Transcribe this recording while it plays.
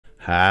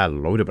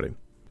Hello everybody.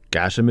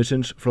 Gas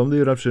emissions from the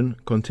eruption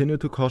continue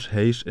to cause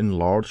haze in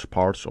large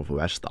parts of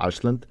West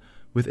Iceland,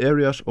 with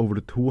areas over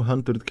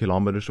 200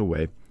 kilometers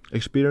away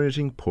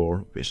experiencing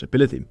poor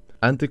visibility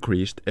and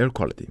decreased air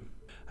quality.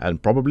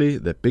 And probably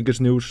the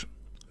biggest news,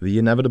 the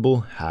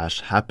inevitable has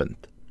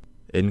happened.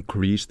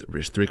 Increased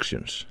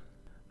restrictions.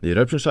 The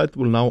eruption site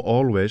will now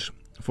always,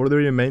 for the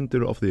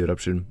remainder of the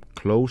eruption,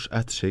 close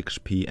at 6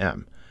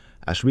 p.m.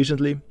 As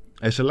recently,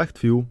 a select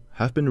few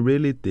have been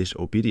really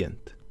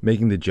disobedient,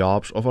 making the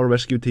jobs of our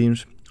rescue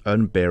teams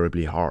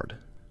unbearably hard.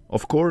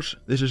 Of course,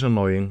 this is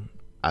annoying,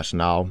 as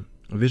now,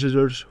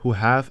 visitors who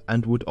have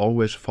and would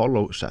always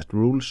follow set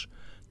rules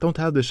don't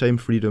have the same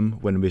freedom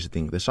when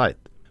visiting the site.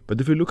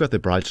 But if we look at the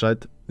bright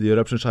side, the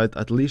eruption site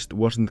at least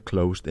wasn't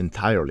closed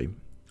entirely,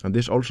 and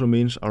this also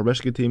means our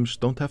rescue teams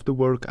don't have to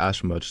work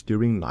as much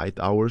during night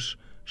hours,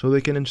 so they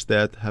can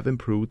instead have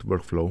improved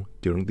workflow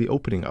during the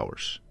opening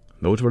hours.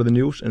 Those were the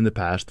news in the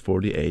past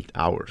 48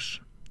 hours.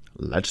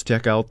 Let's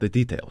check out the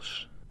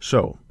details.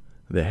 So,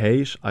 the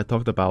haze I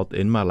talked about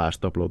in my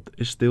last upload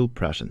is still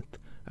present,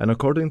 and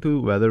according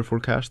to weather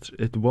forecasts,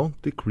 it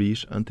won't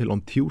decrease until on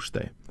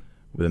Tuesday,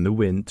 when the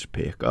winds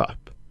pick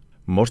up.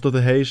 Most of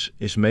the haze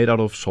is made out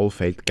of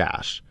sulfate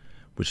gas,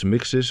 which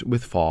mixes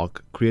with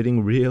fog,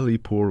 creating really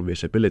poor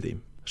visibility.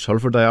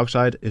 Sulfur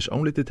dioxide is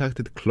only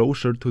detected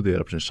closer to the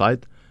eruption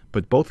site,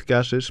 but both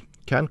gases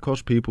can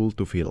cause people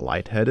to feel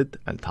lightheaded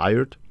and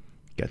tired,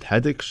 get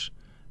headaches,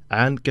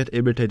 and get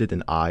irritated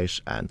in eyes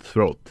and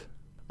throat.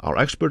 Our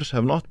experts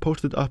have not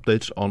posted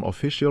updates on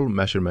official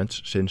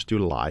measurements since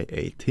July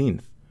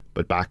 18th,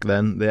 but back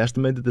then they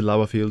estimated the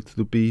lava field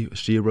to be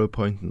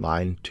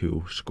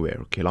 0.92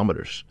 square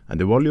kilometers,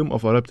 and the volume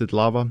of erupted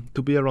lava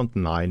to be around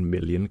 9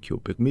 million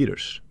cubic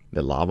meters.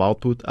 The lava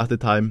output at the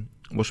time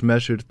was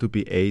measured to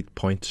be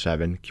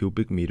 8.7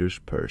 cubic meters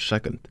per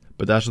second,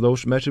 but as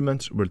those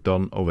measurements were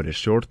done over a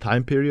short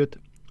time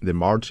period, the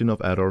margin of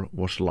error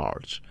was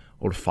large,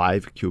 or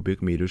 5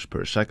 cubic meters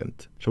per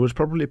second, so it's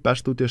probably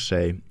best to just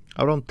say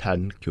around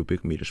 10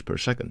 cubic meters per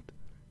second.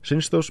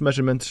 Since those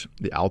measurements,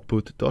 the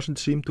output doesn't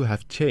seem to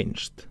have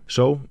changed,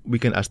 so we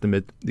can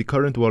estimate the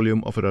current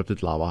volume of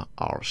erupted lava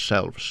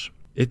ourselves.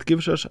 It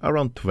gives us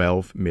around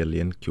 12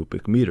 million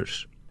cubic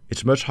meters.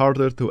 It's much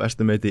harder to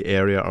estimate the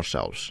area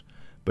ourselves,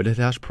 but it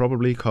has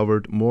probably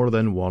covered more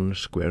than 1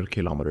 square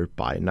kilometer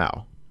by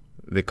now.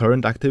 The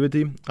current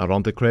activity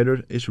around the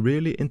crater is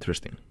really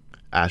interesting.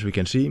 As we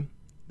can see,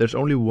 there's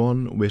only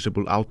one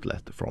visible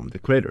outlet from the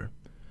crater,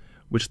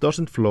 which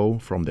doesn't flow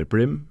from the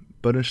brim,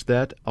 but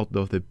instead out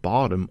of the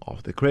bottom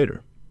of the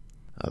crater.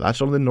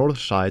 That's on the north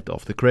side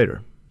of the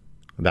crater.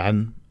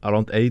 Then,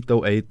 around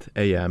 8:08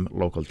 a.m.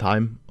 local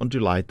time on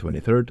July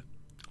 23rd,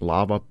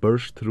 lava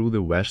burst through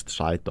the west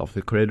side of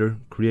the crater,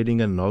 creating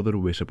another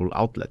visible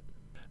outlet.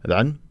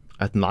 Then,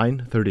 at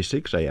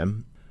 9:36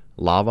 a.m.,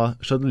 lava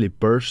suddenly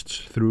bursts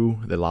through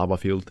the lava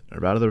field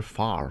rather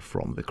far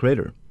from the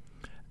crater,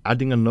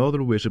 adding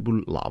another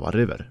visible lava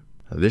river.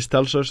 This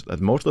tells us that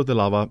most of the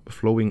lava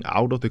flowing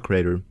out of the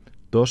crater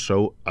does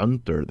so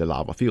under the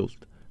lava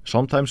field,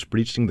 sometimes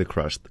breaching the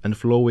crust and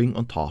flowing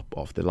on top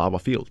of the lava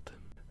field.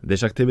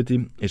 This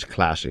activity is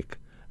classic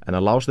and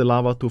allows the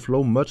lava to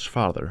flow much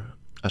farther,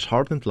 as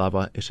hardened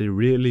lava is a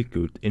really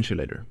good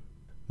insulator.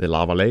 The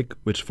lava lake,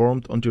 which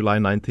formed on July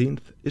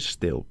 19th, is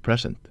still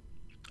present,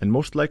 and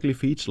most likely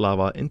feeds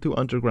lava into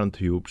underground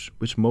tubes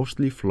which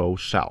mostly flow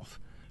south,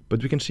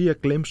 but we can see a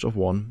glimpse of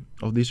one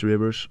of these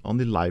rivers on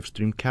the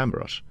livestream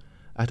cameras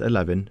at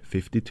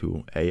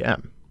 11:52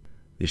 a.m.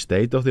 The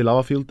state of the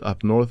lava field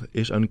up north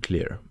is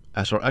unclear,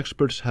 as our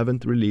experts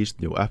haven't released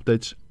new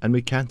updates and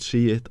we can't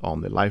see it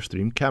on the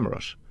livestream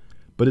cameras,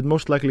 but it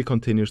most likely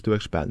continues to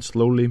expand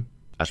slowly,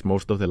 as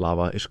most of the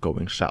lava is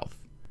going south.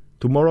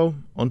 Tomorrow,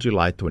 on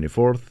July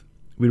 24th,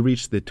 we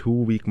reach the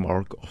 2-week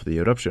mark of the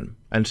eruption,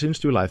 and since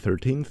July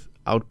 13th,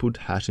 output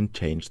hasn't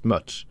changed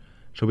much,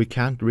 so we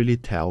can't really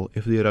tell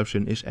if the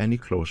eruption is any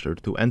closer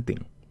to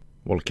ending.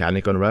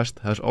 Volcanic unrest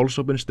has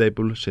also been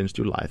stable since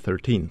July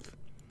 13th,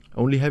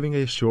 only having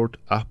a short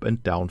up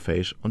and down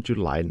phase on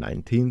July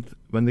 19th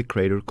when the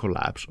crater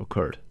collapse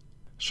occurred.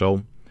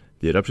 So,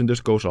 the eruption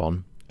just goes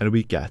on and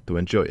we get to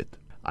enjoy it,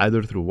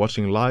 either through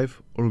watching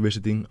live or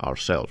visiting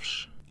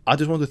ourselves. I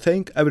just want to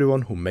thank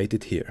everyone who made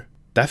it here.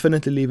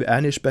 Definitely leave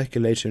any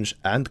speculations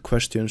and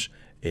questions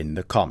in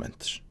the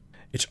comments.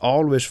 It's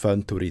always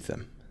fun to read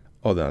them.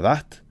 Other than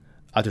that,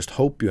 I just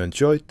hope you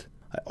enjoyed.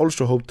 I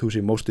also hope to see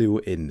most of you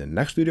in the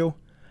next video,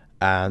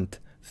 and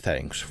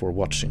thanks for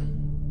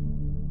watching.